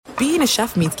being a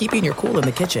chef means keeping your cool in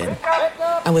the kitchen.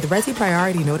 And with Resi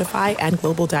Priority Notify and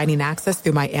Global Dining Access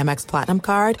through my Amex Platinum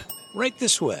card, right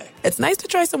this way. It's nice to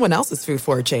try someone else's food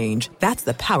for a change. That's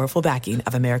the powerful backing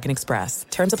of American Express.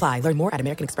 Terms apply. Learn more at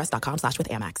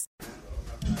americanexpress.com/withAmex.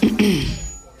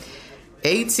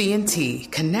 AT&T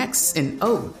connects an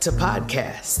ode to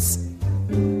podcasts.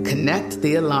 Connect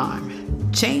the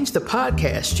alarm. Change the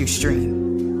podcast you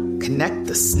stream. Connect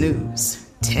the snooze.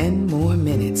 10 more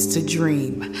minutes to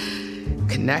dream.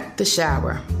 Connect the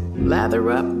shower. Lather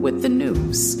up with the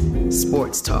news.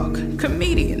 Sports talk,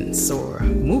 comedians, or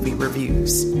movie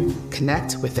reviews.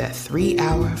 Connect with that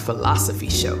 3-hour philosophy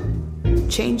show.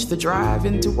 Change the drive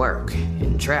into work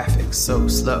in traffic so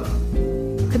slow.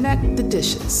 Connect the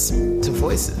dishes to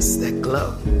voices that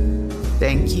glow.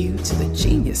 Thank you to the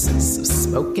geniuses of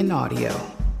spoken audio.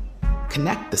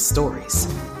 Connect the stories.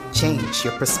 Change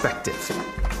your perspective.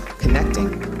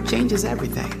 Connecting changes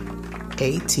everything.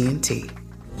 AT&T.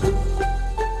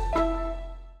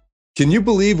 Can you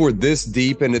believe we're this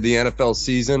deep into the NFL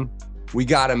season? We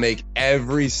got to make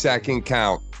every second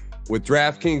count. With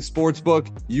DraftKings Sportsbook,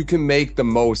 you can make the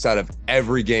most out of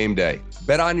every game day.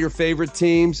 Bet on your favorite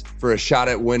teams for a shot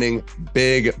at winning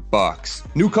big bucks.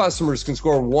 New customers can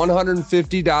score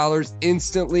 $150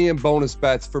 instantly in bonus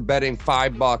bets for betting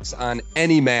 $5 on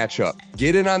any matchup.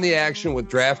 Get in on the action with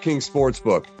DraftKings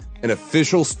Sportsbook, an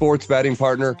official sports betting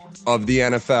partner of the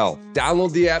NFL.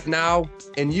 Download the app now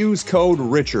and use code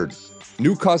RICHARD.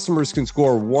 New customers can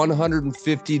score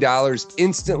 $150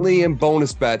 instantly in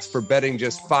bonus bets for betting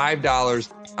just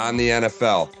 $5 on the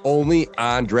NFL. Only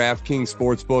on DraftKings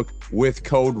Sportsbook with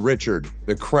code RICHARD.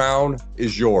 The crown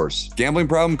is yours. Gambling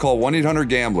problem? Call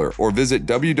 1-800-GAMBLER or visit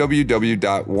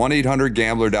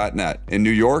www.1800gambler.net. In New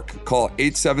York, call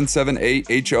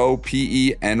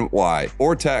 877-8-HOPENY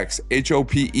or text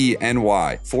HOPENY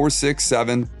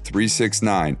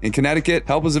 467-369. In Connecticut,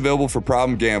 help is available for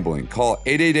problem gambling. Call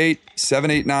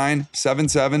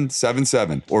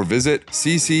 888-789-7777 or visit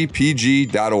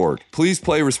ccpg.org. Please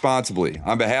play responsibly.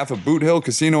 On behalf of Boot Hill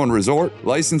Casino and Resort,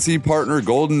 licensee partner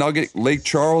Golden Nugget Lake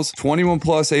Charles, 21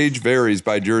 plus age varies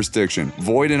by jurisdiction.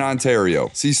 Void in Ontario.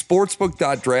 See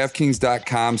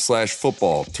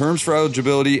sportsbook.draftkings.com/football. Terms for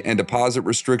eligibility and deposit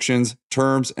restrictions,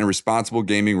 terms, and responsible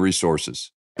gaming resources.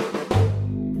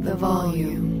 The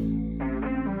volume.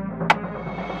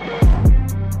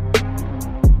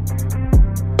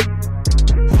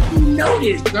 Know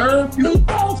this, sir. You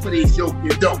fall for these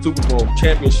jokers, don't. Super Bowl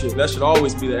championship. That should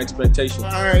always be the expectation.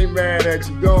 I ain't mad at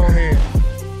you. Go ahead.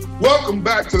 Welcome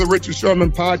back to the Richard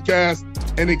Sherman Podcast.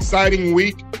 An exciting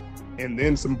week and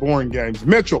then some boring games.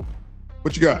 Mitchell,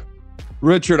 what you got?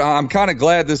 Richard, I'm kind of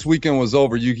glad this weekend was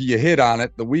over. You hit on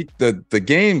it. The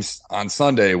games on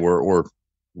Sunday were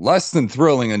less than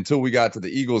thrilling until we got to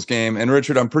the Eagles game. And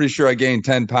Richard, I'm pretty sure I gained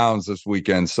 10 pounds this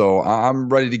weekend. So I'm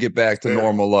ready to get back to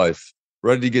normal life.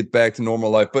 But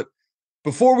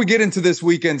before we get into this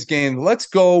weekend's game, let's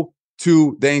go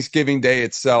to Thanksgiving Day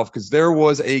itself, because there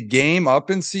was a game up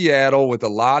in Seattle with a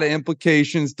lot of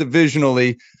implications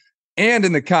divisionally and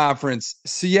in the conference.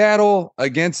 Seattle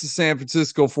against the San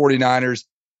Francisco 49ers.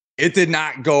 It did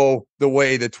not go the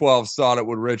way the 12 thought it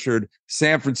would, Richard.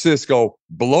 San Francisco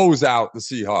blows out the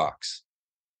Seahawks.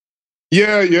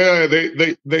 Yeah.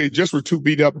 They just were too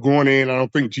beat up going in. I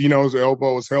don't think Geno's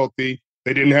elbow was healthy.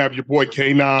 They didn't have your boy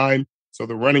K9, so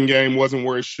the running game wasn't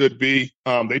where it should be.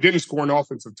 They didn't score an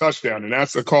offensive touchdown, and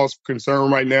that's a cause for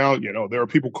concern right now. You know, there are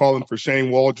people calling for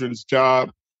Shane Waldron's job.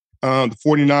 The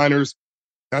 49ers,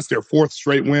 that's their fourth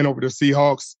straight win over the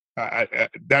Seahawks.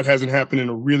 That hasn't happened in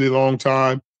a really long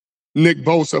time. Nick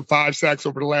Bosa, 5 sacks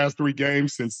over the last 3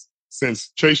 games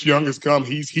since Chase Young has come.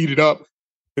 He's heated up,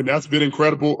 and that's been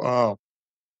incredible.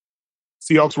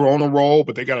 Seahawks were on a roll,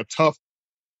 but they got a tough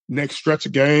next stretch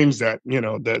of games that they're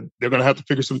going to have to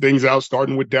figure some things out,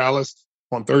 starting with Dallas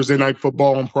on Thursday Night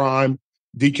Football on Prime.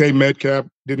 DK Metcalf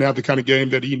didn't have the kind of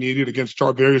game that he needed against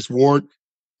Charvarius Ward.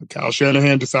 Kyle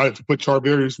Shanahan decided to put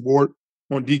Charvarius Ward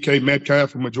on DK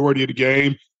Metcalf for the majority of the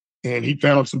game, and he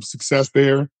found some success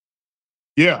there.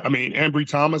 Yeah, I mean, Ambry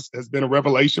Thomas has been a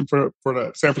revelation for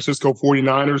the San Francisco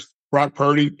 49ers. Brock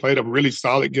Purdy played a really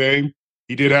solid game.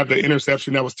 He did have the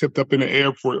interception that was tipped up in the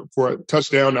air for a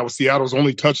touchdown. That was Seattle's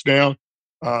only touchdown.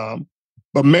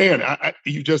 But man, I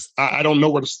don't know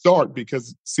where to start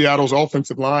because Seattle's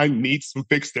offensive line needs some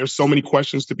fix. There's so many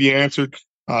questions to be answered.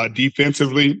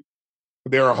 Defensively,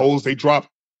 there are holes. They drop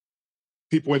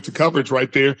people into coverage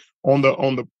right there on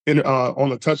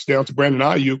the touchdown to Brandon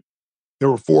Ayuk.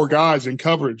 There were 4 guys in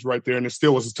coverage right there, and it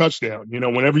still was a touchdown. You know,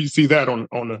 whenever you see that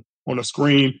on a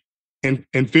screen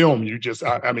and film, you just,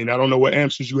 I don't know what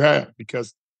answers you have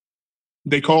because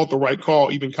they called the right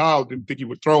call. Even Kyle didn't think he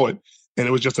would throw it, and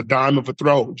it was just a dime of a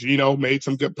throw. Geno made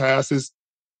some good passes,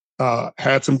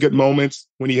 had some good moments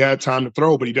when he had time to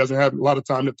throw, but he doesn't have a lot of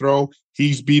time to throw.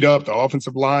 He's beat up. The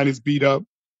offensive line is beat up.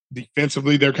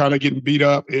 Defensively, they're kind of getting beat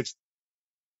up. It's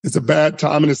a bad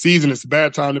time in the season. It's a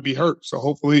bad time to be hurt. So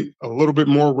hopefully a little bit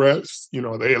more rest. You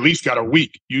know, they at least got a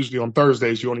week. Usually on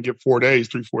Thursdays, you only get 4 days,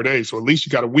 3-4 days. So at least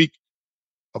you got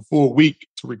a full week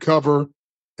to recover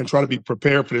and try to be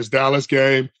prepared for this Dallas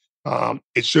game.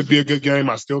 It should be a good game.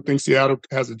 I still think Seattle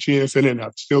has a chance in it, and I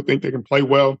still think they can play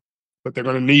well, but they're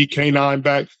going to need K9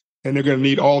 back, and they're going to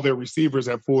need all their receivers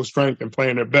at full strength and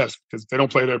playing their best, because if they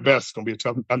don't play their best, it's going to be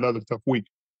another tough week.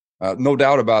 No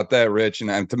doubt about that, Rich.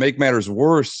 And to make matters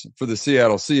worse for the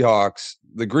Seattle Seahawks,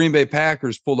 the Green Bay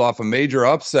Packers pulled off a major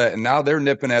upset, and now they're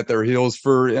nipping at their heels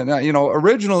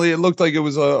originally it looked like it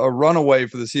was a runaway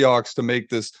for the Seahawks to make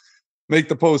the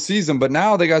postseason, but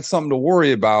now they got something to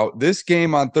worry about. This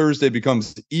game on Thursday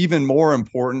becomes even more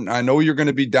important. I know you're going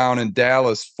to be down in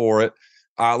Dallas for it.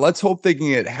 Let's hope they can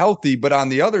get healthy. But on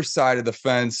the other side of the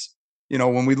fence,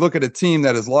 when we look at a team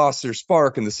that has lost their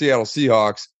spark in the Seattle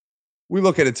Seahawks, we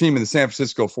look at a team in the San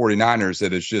Francisco 49ers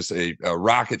that is just a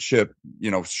rocket ship,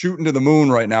 shooting to the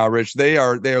moon right now, Rich. They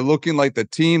are looking like the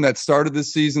team that started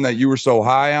this season that you were so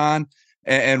high on.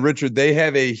 And Richard, they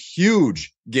have a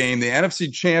huge game, the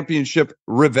NFC Championship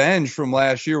revenge from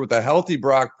last year with a healthy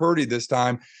Brock Purdy this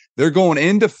time. They're going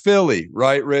into Philly,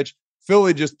 right, Rich?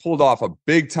 Philly just pulled off a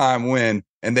big-time win,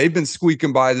 and they've been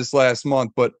squeaking by this last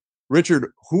month. But,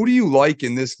 Richard, who do you like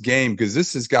in this game? Because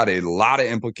this has got a lot of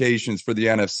implications for the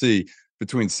NFC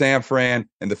between San Fran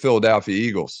and the Philadelphia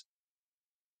Eagles.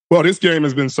 Well, this game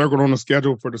has been circled on the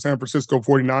schedule for the San Francisco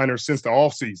 49ers since the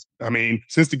offseason. I mean,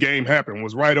 since the game happened, it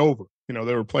was right over.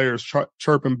 There were players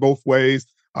chirping both ways.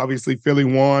 Obviously, Philly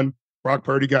won. Brock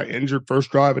Purdy got injured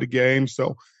first drive of the game.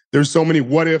 So there's so many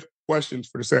what-if questions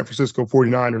for the San Francisco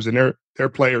 49ers and their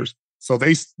players. So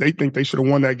they think they should have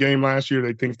won that game last year.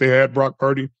 They think if they had Brock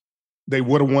Purdy, they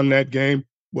would have won that game.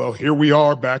 Well, here we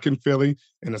are back in Philly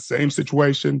in the same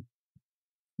situation,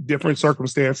 different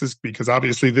circumstances, because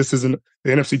obviously this isn't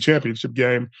the NFC Championship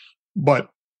game. But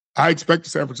I expect the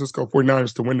San Francisco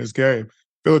 49ers to win this game.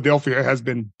 Philadelphia has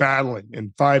been battling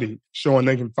and fighting, showing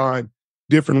they can find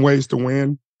different ways to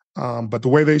win. But the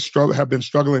way they have been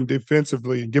struggling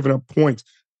defensively and giving up points,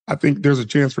 I think there's a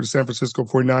chance for the San Francisco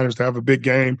 49ers to have a big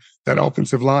game. That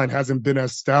offensive line hasn't been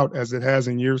as stout as it has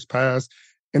in years past.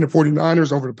 And the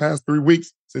 49ers over the past 3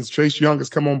 weeks, since Chase Young has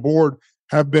come on board,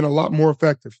 have been a lot more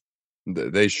effective.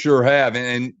 They sure have.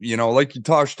 And like you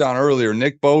touched on earlier,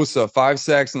 Nick Bosa, 5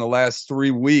 sacks in the last 3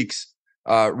 weeks.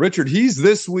 Richard, he's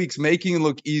this week's Making It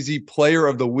Look Easy Player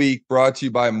of the Week, brought to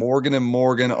you by Morgan &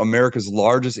 Morgan, America's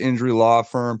largest injury law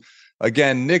firm.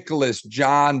 Again, Nicholas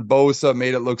John Bosa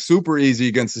made it look super easy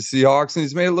against the Seahawks, and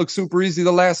he's made it look super easy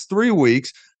the last 3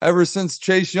 weeks, ever since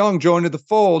Chase Young joined the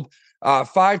fold.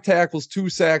 5 tackles, 2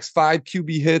 sacks, 5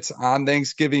 QB hits on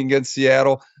Thanksgiving against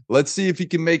Seattle. Let's see if he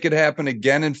can make it happen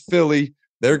again in Philly.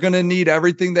 They're going to need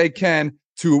everything they can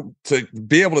to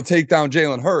be able to take down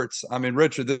Jalen Hurts. I mean,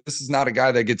 Richard, this is not a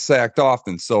guy that gets sacked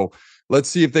often. So let's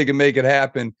see if they can make it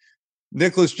happen.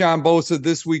 Nicholas John Bosa,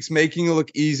 this week's Making It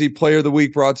Look Easy Player of the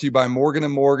Week, brought to you by Morgan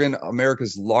 & Morgan,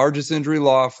 America's largest injury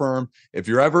law firm. If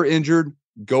you're ever injured,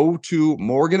 go to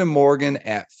Morgan & Morgan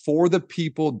at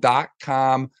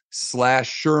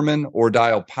forthepeople.com/Sherman or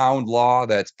dial pound law.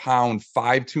 That's pound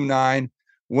 529.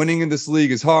 Winning in this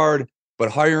league is hard,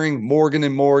 but hiring Morgan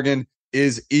 & Morgan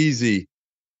is easy.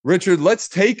 Richard, let's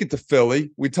take it to Philly.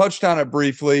 We touched on it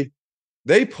briefly.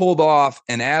 They pulled off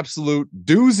an absolute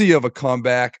doozy of a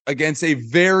comeback against a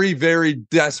very, very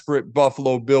desperate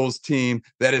Buffalo Bills team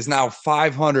that is now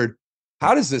 500.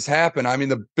 How does this happen? I mean,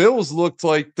 the Bills looked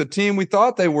like the team we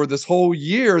thought they were this whole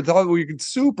year. Thought we were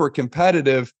super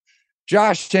competitive.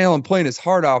 Josh Allen playing his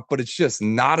heart out, but it's just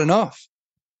not enough.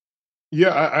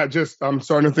 Yeah, I'm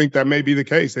starting to think that may be the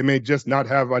case. They may just not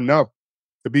have enough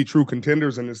to be true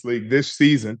contenders in this league this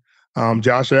season.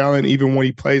 Josh Allen, even when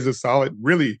he plays a solid,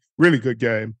 really, really good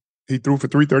game, he threw for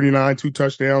 339, 2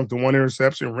 touchdowns, the 1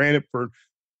 interception, ran it for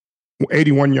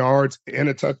 81 yards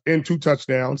and 2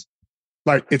 touchdowns.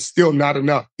 Like, it's still not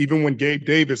enough. Even when Gabe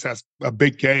Davis has a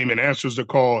big game and answers the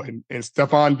call, and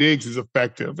Stephon Diggs is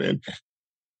effective, and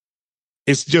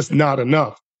it's just not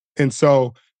enough. And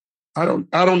so I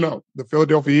don't know. The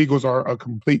Philadelphia Eagles are a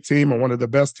complete team and one of the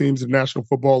best teams in the National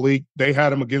Football League. They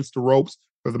had them against the ropes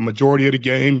for the majority of the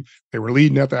game. They were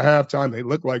leading at the halftime. They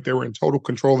looked like they were in total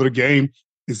control of the game,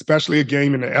 especially a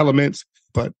game in the elements.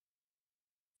 But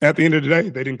at the end of the day,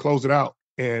 they didn't close it out.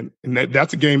 And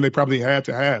that's a game they probably had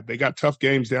to have. They got tough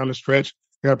games down the stretch.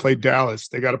 They got to play Dallas.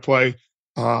 They got to play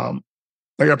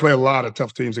They got to play a lot of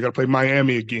tough teams. They got to play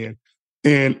Miami again.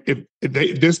 And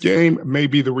this game may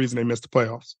be the reason they missed the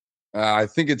playoffs. I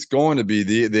think it's going to be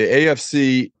the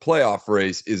AFC playoff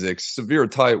race is a severe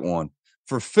tight one.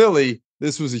 For Philly,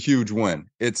 this was a huge win.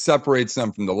 It separates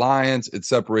them from the Lions. It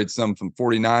separates them from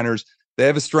 49ers. They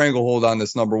have a stranglehold on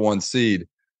this number 1 seed.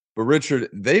 But, Richard,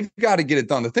 they've got to get it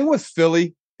done. The thing with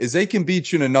Philly is they can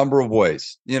beat you in a number of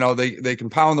ways. You know, they can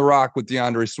pound the rock with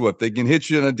DeAndre Swift. They can hit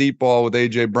you in a deep ball with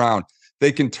A.J. Brown.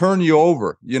 They can turn you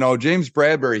over. You know, James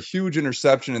Bradbury, huge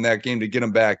interception in that game to get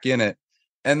him back in it.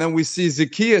 And then we see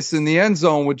Zacchaeus in the end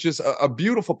zone with just a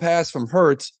beautiful pass from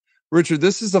Hurts. Richard,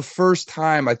 this is the first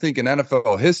time, I think, in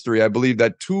NFL history, I believe,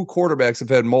 that 2 quarterbacks have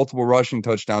had multiple rushing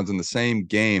touchdowns in the same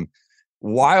game.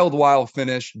 Wild, wild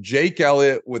finish. Jake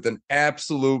Elliott with an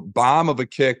absolute bomb of a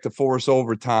kick to force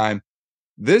overtime.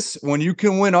 This, when you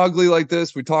can win ugly like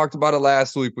this, we talked about it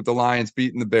last week with the Lions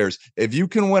beating the Bears. If you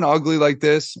can win ugly like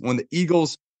this, when the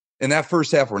Eagles in that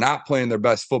first half were not playing their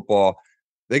best football,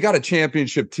 they got a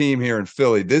championship team here in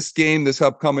Philly. This game, this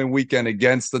upcoming weekend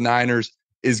against the Niners,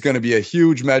 is going to be a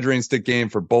huge measuring stick game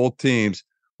for both teams.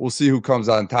 We'll see who comes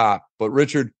on top. But,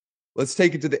 Richard, let's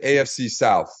take it to the AFC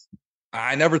South.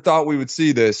 I never thought we would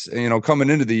see this, coming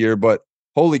into the year, but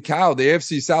holy cow, the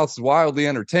AFC South is wildly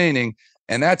entertaining,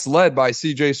 and that's led by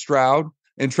C.J. Stroud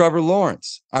and Trevor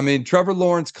Lawrence. I mean, Trevor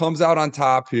Lawrence comes out on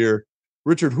top here.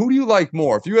 Richard, who do you like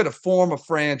more? If you had to form a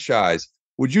franchise,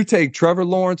 would you take Trevor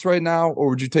Lawrence right now, or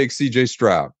would you take C.J.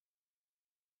 Stroud?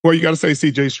 Well, you got to say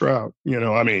C.J. Stroud.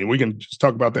 We can just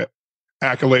talk about that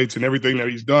accolades and everything that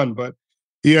he's done, but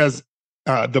he has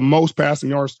the most passing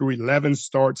yards through 11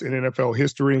 starts in NFL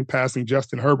history, passing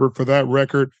Justin Herbert for that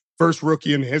record. First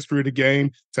rookie in the history of the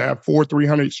game to have 4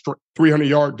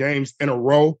 300-yard games in a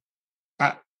row.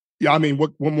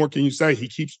 What more can you say? He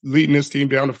keeps leading this team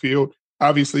down the field.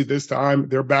 Obviously, this time,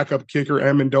 their backup kicker,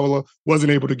 Amendola,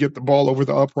 wasn't able to get the ball over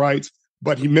the uprights,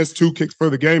 but he missed 2 kicks for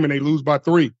the game, and they lose by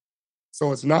 3.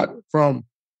 So it's not from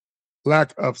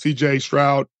lack of C.J.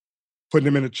 Stroud putting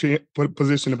him in a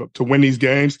position to win these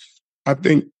games. I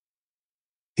think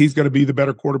he's going to be the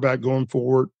better quarterback going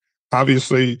forward.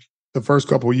 Obviously, the first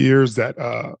couple of years that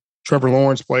Trevor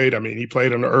Lawrence played, he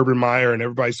played under Urban Meyer, and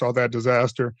everybody saw that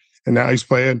disaster. And now he's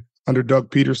playing under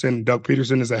Doug Peterson. Doug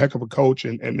Peterson is a heck of a coach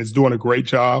and is doing a great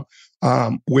job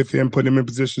with him, putting him in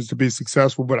positions to be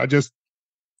successful. But I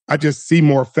just see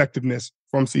more effectiveness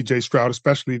from C.J. Stroud,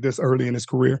 especially this early in his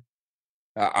career.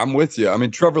 I'm with you.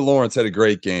 Trevor Lawrence had a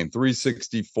great game,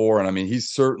 364, and he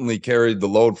certainly carried the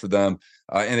load for them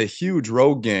in a huge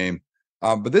road game.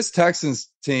 But this Texans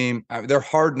team, they're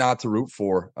hard not to root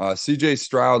for. C.J.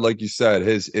 Stroud, like you said,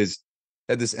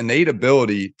 had this innate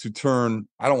ability to turn,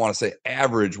 I don't want to say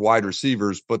average wide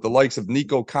receivers, but the likes of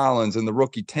Nico Collins and the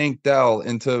rookie Tank Dell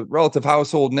into relative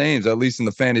household names, at least in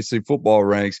the fantasy football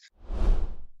ranks.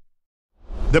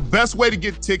 The best way to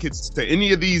get tickets to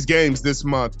any of these games this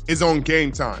month is on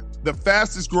Game Time, the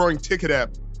fastest growing ticket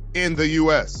app in the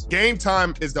U.S. Game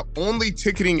Time is the only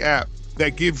ticketing app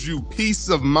that gives you peace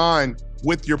of mind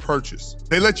with your purchase.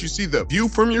 They let you see the view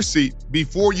from your seat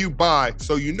before you buy,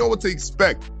 so you know what to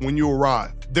expect when you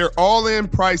arrive. Their all-in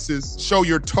prices show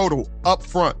your total up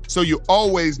front, so you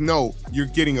always know you're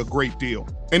getting a great deal.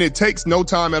 And it takes no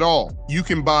time at all. You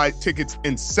can buy tickets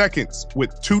in seconds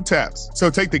with 2 taps. So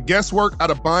take the guesswork out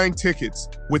of buying tickets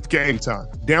with Game Time.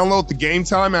 Download the Game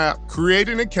Time app, create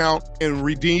an account, and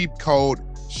redeem code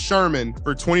Sherman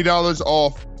for $20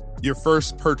 off your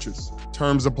first purchase.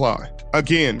 Terms apply.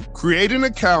 Again, create an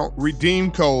account,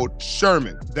 redeem code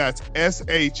Sherman. That's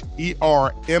SHERMAN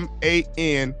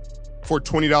for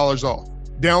 $20 off.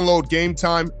 Download Game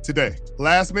Time today.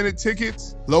 Last minute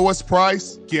tickets, lowest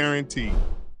price guaranteed.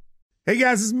 Hey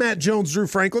guys, this is Matt Jones, Drew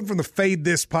Franklin from the Fade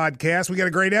This podcast. We got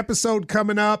a great episode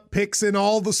coming up, picks in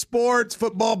all the sports,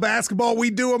 football, basketball, we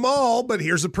do them all. But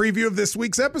here's a preview of this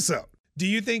week's episode. Do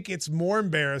you think it's more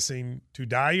embarrassing to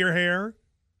dye your hair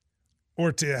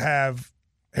or to have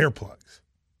hair plugs?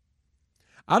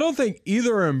 I don't think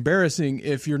either are embarrassing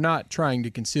if you're not trying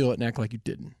to conceal it and act like you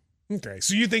didn't. Okay,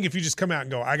 so you think if you just come out and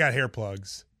go, I got hair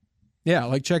plugs. Yeah,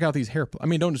 like check out these hair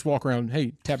plugs. Don't just walk around,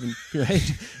 tapping,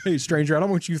 hey, stranger, I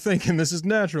don't want you thinking this is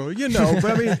natural. But do you have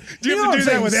to do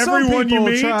that with everyone you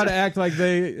meet? Try to act like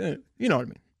they, you know what I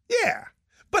mean? Yeah.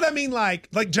 But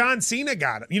like John Cena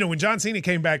got it. When John Cena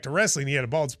came back to wrestling, he had a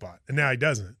bald spot, and now he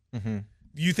doesn't. Mm-hmm.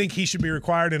 You think he should be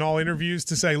required in all interviews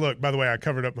to say, look, by the way, I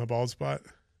covered up my bald spot?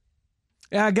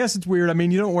 Yeah, I guess it's weird.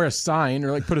 You don't wear a sign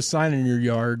or put a sign in your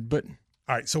yard, but.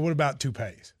 All right, so what about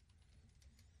toupees?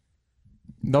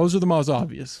 Those are the most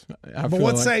obvious. But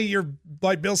let's say you're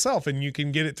like Bill Self and you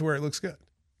can get it to where it looks good.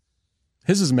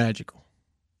 His is magical.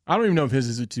 I don't even know if his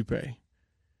is a toupee.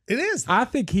 It is. I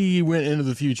think he went into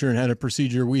the future and had a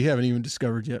procedure we haven't even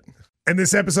discovered yet. And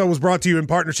this episode was brought to you in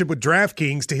partnership with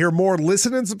DraftKings. To hear more,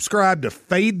 listen and subscribe to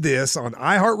Fade This on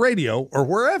iHeartRadio or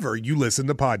wherever you listen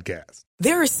to podcasts.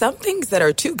 There are some things that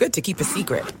are too good to keep a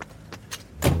secret.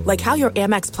 Like how your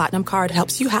Amex Platinum card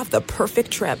helps you have the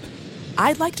perfect trip.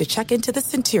 I'd like to check into the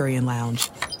Centurion Lounge.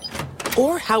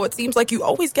 Or how it seems like you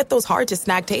always get those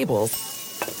hard-to-snag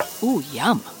tables. Ooh,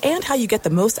 yum. And how you get the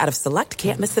most out of select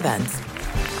can't-miss events.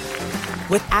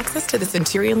 With access to the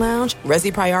Centurion Lounge,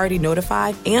 Resi Priority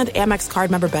Notified, and Amex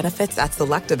card member benefits at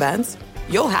select events,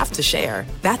 you'll have to share.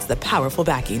 That's the powerful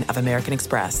backing of American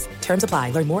Express. Terms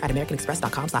apply. Learn more at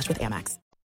americanexpress.com/withAmex.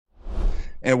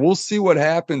 And we'll see what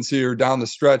happens here down the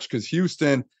stretch, because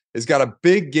Houston has got a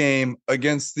big game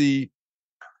against the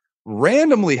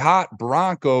randomly hot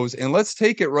Broncos. And let's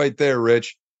take it right there,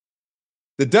 Rich.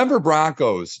 The Denver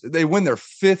Broncos, they win their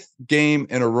 5th game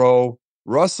in a row.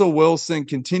 Russell Wilson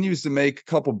continues to make a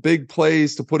couple big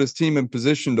plays to put his team in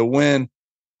position to win.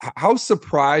 How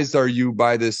surprised are you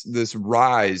by this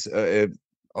rise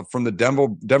from the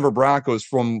Denver Broncos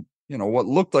from, what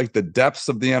looked like the depths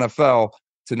of the NFL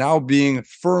to now being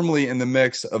firmly in the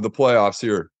mix of the playoffs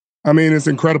here? I mean, it's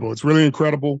incredible. It's really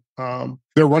incredible.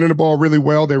 They're running the ball really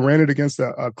well. They ran it against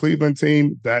a Cleveland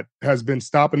team that has been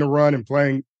stopping the run and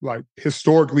playing like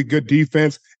historically good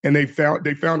defense. And they found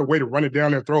a way to run it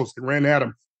down their throats. They ran at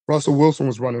him. Russell Wilson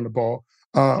was running the ball.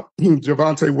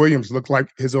 Javonte Williams looked like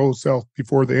his old self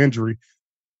before the injury.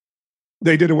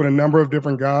 They did it with a number of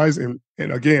different guys. And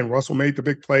again, Russell made the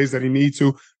big plays that he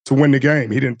needed to win the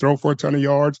game. He didn't throw for a ton of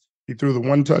yards. He threw the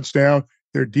one touchdown.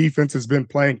 Their defense has been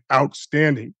playing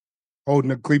outstanding, holding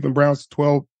the Cleveland Browns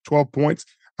to 12 points.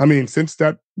 I mean, since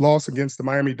that loss against the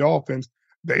Miami Dolphins,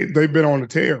 they've been on a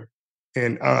tear.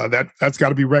 And that's got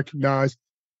to be recognized,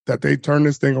 that they turned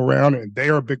this thing around, and they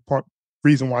are a big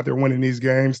reason why they're winning these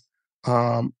games.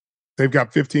 They've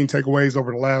got 15 takeaways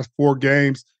over the last 4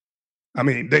 games. I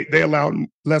mean, they allowed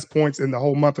less points in the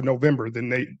whole month of November than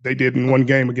they did in one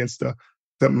game against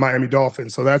the Miami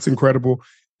Dolphins. So that's incredible.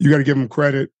 You got to give them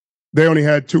credit. They only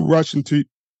had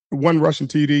one rushing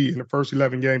TD in the first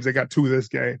 11 games. They got 2 this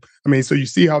game. I mean, so you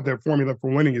see how their formula for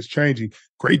winning is changing.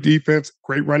 Great defense,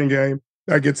 great running game.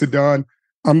 That gets it done.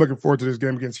 I'm looking forward to this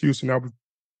game against Houston. That'll be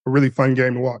a really fun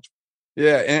game to watch.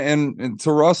 Yeah, and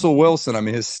to Russell Wilson, I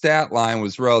mean, his stat line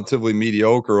was relatively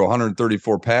mediocre,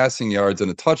 134 passing yards and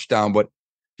a touchdown, but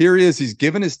here he is. He's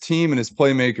given his team and his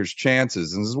playmakers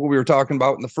chances, and this is what we were talking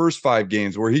about in the first 5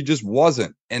 games where he just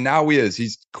wasn't, and now he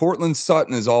is. Cortland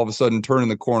Sutton is all of a sudden turning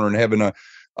the corner and having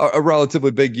a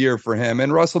relatively big year for him,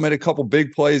 and Russell made a couple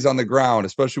big plays on the ground,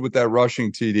 especially with that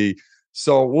rushing TD.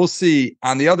 So we'll see.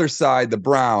 On the other side, the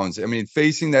Browns, I mean,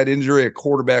 facing that injury at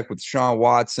quarterback with Deshaun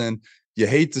Watson, you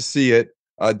hate to see it.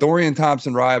 Dorian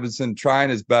Thompson-Robinson trying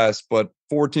his best, but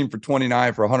 14 for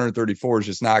 29 for 134 is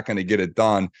just not going to get it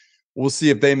done. We'll see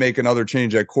if they make another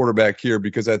change at quarterback here,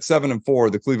 because at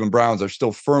 7-4, the Cleveland Browns are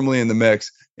still firmly in the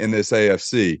mix in this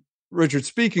AFC. Richard,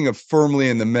 speaking of firmly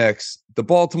in the mix, the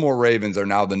Baltimore Ravens are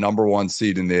now the number 1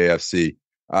 seed in the AFC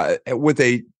with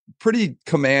a pretty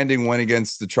commanding win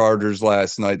against the Chargers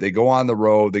last night. They go on the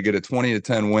road. They get a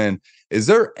 20-10 win. Is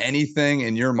there anything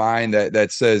in your mind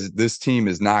that says this team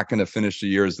is not going to finish the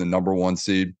year as the number 1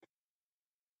 seed?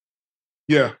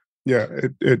 Yeah,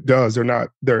 it does.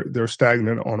 They're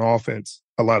stagnant on offense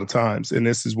a lot of times. And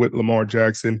this is with Lamar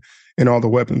Jackson and all the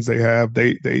weapons they have.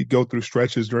 They go through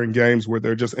stretches during games where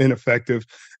they're just ineffective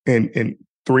and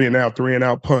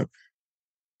 3-and-out punt.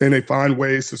 And they find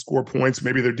ways to score points.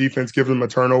 Maybe their defense gives them a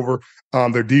turnover.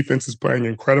 Their defense is playing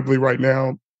incredibly right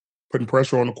now, putting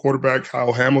pressure on the quarterback.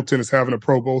 Kyle Hamilton is having a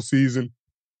Pro Bowl season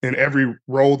in every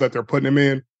role that they're putting him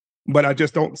in. But I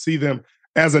just don't see them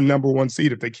as a number 1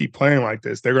 seed if they keep playing like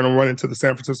this. They're going to run into the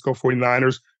San Francisco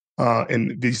 49ers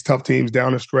and these tough teams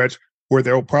down the stretch where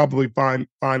they'll probably find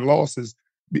losses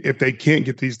if they can't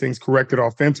get these things corrected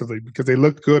offensively, because they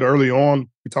looked good early on.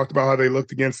 We talked about how they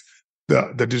looked against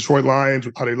the Detroit Lions,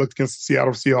 how they looked against the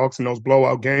Seattle Seahawks in those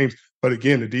blowout games. But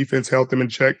again, the defense held them in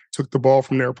check, took the ball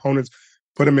from their opponents,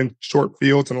 put them in short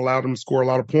fields, and allowed them to score a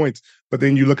lot of points. But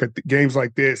then you look at the games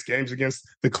like this, games against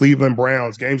the Cleveland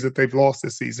Browns, games that they've lost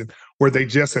this season, where they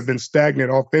just have been stagnant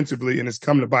offensively, and it's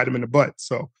come to bite them in the butt.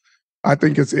 So I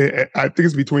think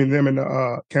it's between them and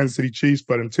the Kansas City Chiefs.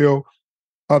 But until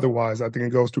otherwise, I think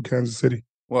it goes through Kansas City.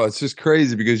 Well, it's just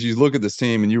crazy because you look at this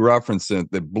team and you reference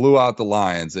it. They blew out the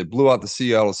Lions. They blew out the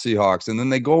Seattle Seahawks. And then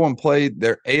they go and play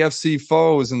their AFC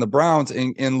foes and the Browns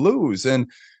and lose. And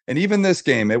even this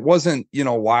game, it wasn't,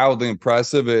 wildly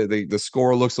impressive. The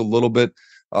score looks a little bit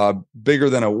bigger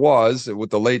than it was with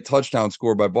the late touchdown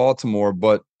score by Baltimore.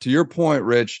 But to your point,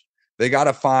 Rich, they got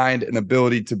to find an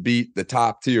ability to beat the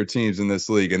top tier teams in this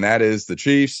league, and that is the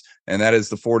Chiefs, and that is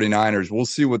the 49ers. We'll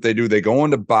see what they do. They go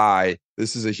into bye.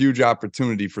 This is a huge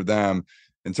opportunity for them.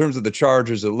 In terms of the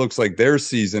Chargers, it looks like their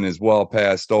season is well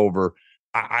past over.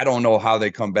 I don't know how they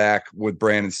come back with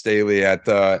Brandon Staley at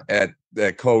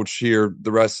coach here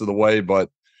the rest of the way,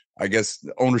 but I guess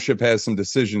ownership has some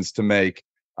decisions to make.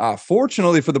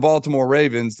 Fortunately for the Baltimore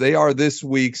Ravens, they are this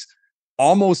week's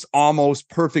almost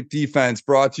perfect defense,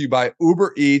 brought to you by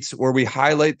Uber Eats, where we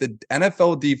highlight the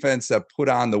NFL defense that put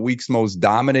on the week's most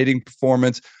dominating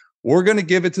performance. We're going to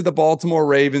give it to the Baltimore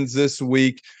Ravens this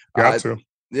week. Got to.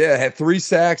 Yeah, had 3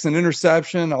 sacks and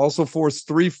interception, also forced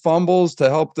 3 fumbles to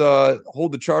help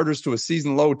hold the Chargers to a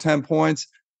season low 10 points.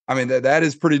 I mean, that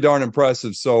is pretty darn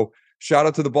impressive. So shout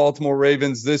out to the Baltimore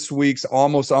Ravens, this week's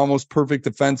almost perfect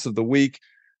defense of the week.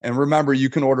 And remember, you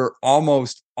can order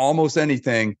almost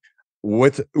anything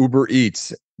with Uber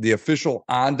Eats, the official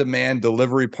on-demand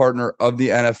delivery partner of the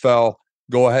NFL.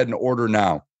 Go ahead and order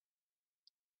now.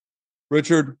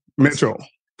 Richard Mitchell.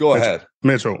 Go ahead.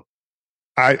 Mitchell.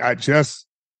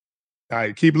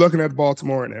 I keep looking at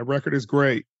Baltimore, and their record is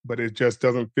great, but it just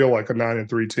doesn't feel like a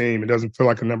 9-3 team. It doesn't feel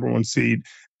like a number 1 seed.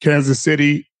 Kansas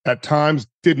City at times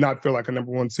did not feel like a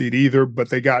number 1 seed either, but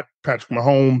they got Patrick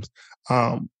Mahomes.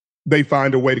 They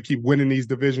find a way to keep winning these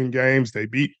division games. They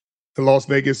beat the Las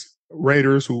Vegas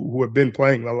Raiders, who have been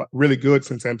playing really good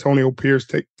since Antonio Pierce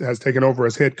has taken over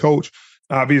as head coach.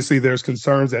 Obviously, there's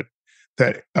concerns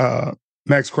that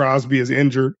Max Crosby is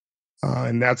injured,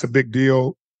 and that's a big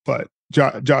deal. But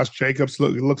Josh Jacobs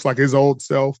looks like his old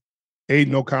self.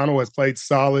 Aiden O'Connell has played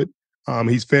solid.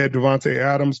 He's fed Devontae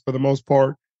Adams for the most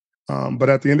part. But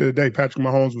at the end of the day, Patrick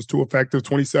Mahomes was too effective,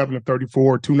 27 of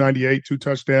 34, 298, 2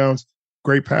 touchdowns,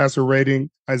 great passer rating.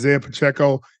 Isaiah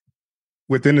Pacheco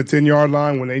within the 10-yard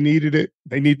line when they needed it.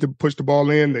 They need to push the ball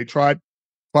in. They tried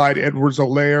Clyde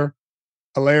Edwards-Helaire,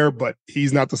 but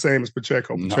he's not the same as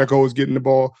Pacheco. No. Pacheco is getting the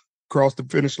ball across the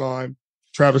finish line.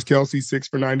 Travis Kelce, 6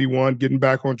 for 91, getting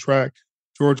back on track.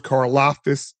 George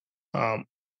Karlaftis,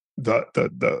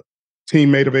 the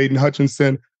teammate of Aiden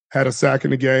Hutchinson, had a sack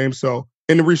in the game. So,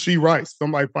 and Rashee Rice,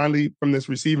 somebody finally from this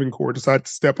receiving corps decided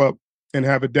to step up and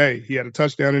have a day. He had a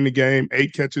touchdown in the game,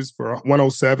 8 catches for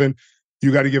 107.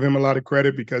 You got to give him a lot of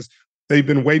credit because they've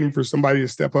been waiting for somebody to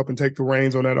step up and take the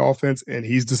reins on that offense, and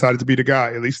he's decided to be the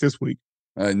guy, at least this week.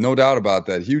 No doubt about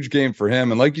that. Huge game for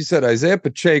him. And like you said, Isaiah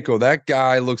Pacheco, that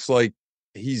guy looks like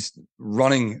he's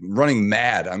running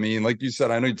mad. I mean, like you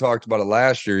said, I know you talked about it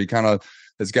last year. He kind of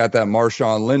has got that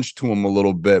Marshawn Lynch to him a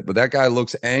little bit, but that guy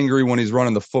looks angry when he's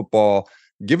running the football.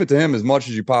 Give it to him as much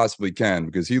as you possibly can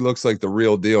because he looks like the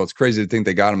real deal. It's crazy to think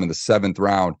they got him in the 7th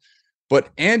round. But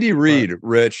Andy Reid,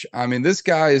 Rich, I mean, this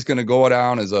guy is going to go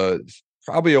down as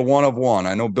probably a one of one.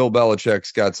 I know Bill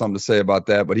Belichick's got something to say about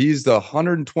that, but he's the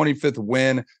 125th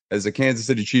win as the Kansas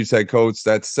City Chiefs head coach.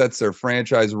 That sets their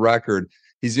franchise record.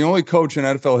 He's the only coach in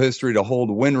NFL history to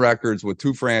hold win records with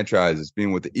 2 franchises,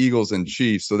 being with the Eagles and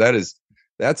Chiefs. So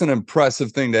that's an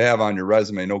impressive thing to have on your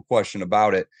resume, no question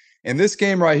about it. In this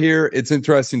game right here, it's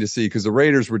interesting to see because the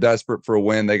Raiders were desperate for a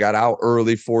win. They got out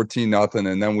early, 14-0,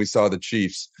 and then we saw the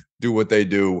Chiefs do what they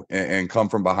do and come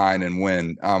from behind and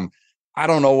win. I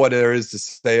don't know what there is to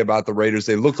say about the Raiders.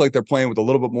 They look like they're playing with a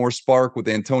little bit more spark with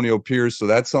Antonio Pierce, so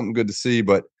that's something good to see.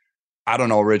 But I don't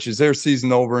know, Rich. Is their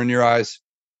season over in your eyes?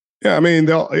 Yeah, I mean,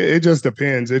 it just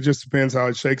depends. It just depends how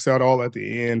it shakes out all at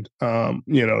the end.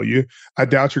 I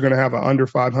doubt you're going to have an under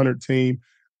 500 team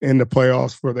in the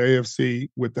playoffs for the AFC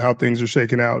with how things are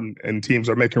shaking out and teams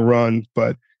are making runs,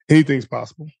 but anything's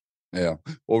possible. Yeah.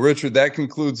 Well, Richard, that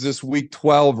concludes this Week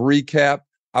 12 recap.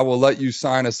 I will let you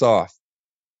sign us off.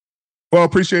 Well,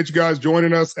 appreciate you guys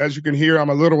joining us. As you can hear, I'm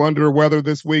a little under the weather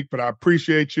this week, but I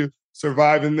appreciate you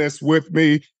surviving this with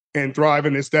me and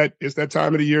thriving. It's that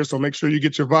time of the year, so make sure you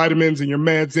get your vitamins and your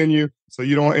meds in you so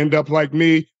you don't end up like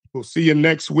me. We'll see you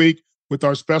next week with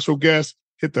our special guest.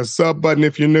 Hit the sub button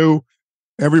if you're new.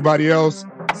 Everybody else,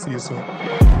 see you soon.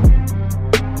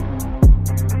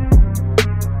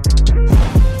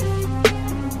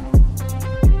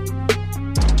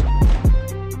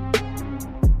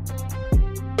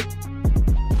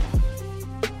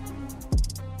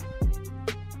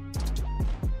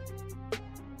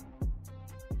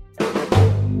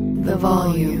 The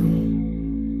volume.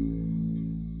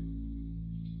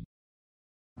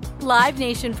 Live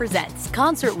Nation presents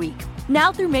Concert Week.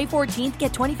 Now through May 14th,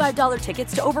 get $25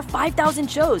 tickets to over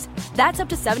 5,000 shows. That's up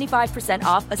to 75%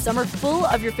 off a summer full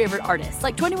of your favorite artists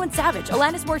like 21 Savage,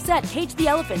 Alanis Morissette, Cage the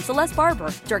Elephant, Celeste Barber,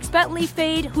 Dierks Bentley,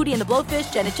 Fade, Hootie and the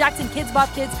Blowfish, Janet Jackson, Kids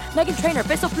Bop Kids, Meghan Trainor,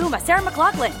 Peso Pluma, Sarah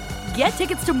McLachlan. Get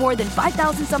tickets to more than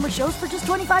 5,000 summer shows for just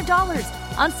 $25.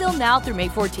 Until now through May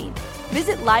 14th.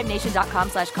 Visit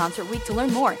LiveNation.com/Concert Week to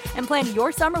learn more and plan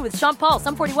your summer with Sean Paul,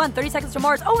 Sum 41, 30 Seconds to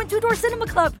Mars, and Two Door Cinema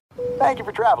Club. Thank you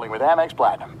for traveling with Amex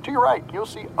Platinum. To your right, you'll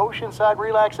see oceanside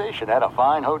relaxation at a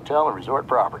fine hotel and resort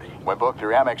property. When booked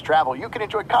through Amex Travel, you can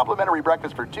enjoy complimentary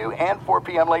breakfast for 2 and 4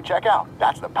 p.m. late checkout.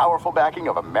 That's the powerful backing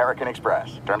of American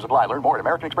Express. Terms apply. Learn more at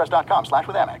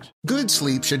americanexpress.com/withAmex. Good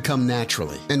sleep should come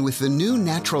naturally, and with the new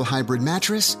Natural Hybrid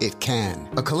mattress, it can.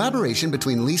 A collaboration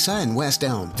between Lisa and West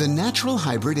Elm, the Natural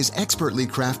Hybrid is expertly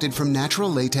crafted from natural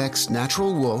latex,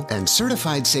 natural wool, and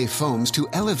certified safe foams to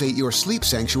elevate your sleep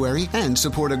sanctuary and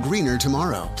support a greener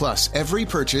tomorrow. Plus, every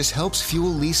purchase helps fuel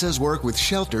Lisa's work with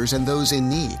shelters and those in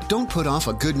need. Don't put off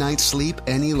a good night's sleep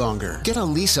any longer. Get a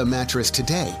Lisa mattress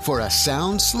today for a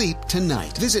sound sleep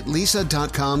tonight. Visit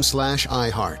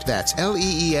lisa.com/iHeart. That's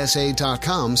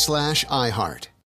LEESA.com/iHeart.